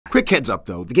Quick heads up,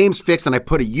 though. The game's fixed and I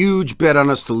put a huge bet on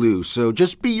us to lose, so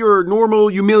just be your normal,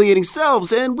 humiliating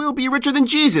selves and we'll be richer than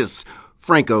Jesus.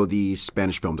 Franco, the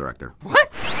Spanish film director. What?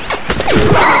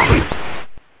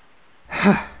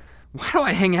 Why do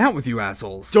I hang out with you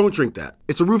assholes? Don't drink that.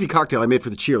 It's a roofie cocktail I made for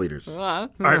the cheerleaders.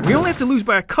 Alright, we only have to lose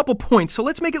by a couple points, so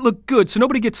let's make it look good so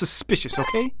nobody gets suspicious,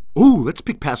 okay? Ooh, let's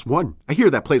pick past one. I hear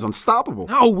that play's unstoppable.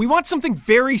 No, we want something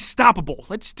very stoppable.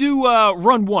 Let's do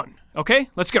run one, okay?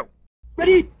 Let's go.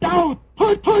 Ready, down,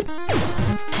 put.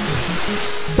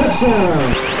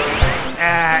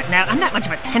 Now, I'm not much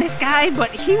of a tennis guy,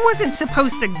 but he wasn't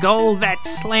supposed to goal that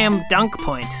slam dunk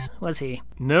point, was he?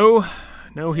 No,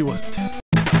 he wasn't.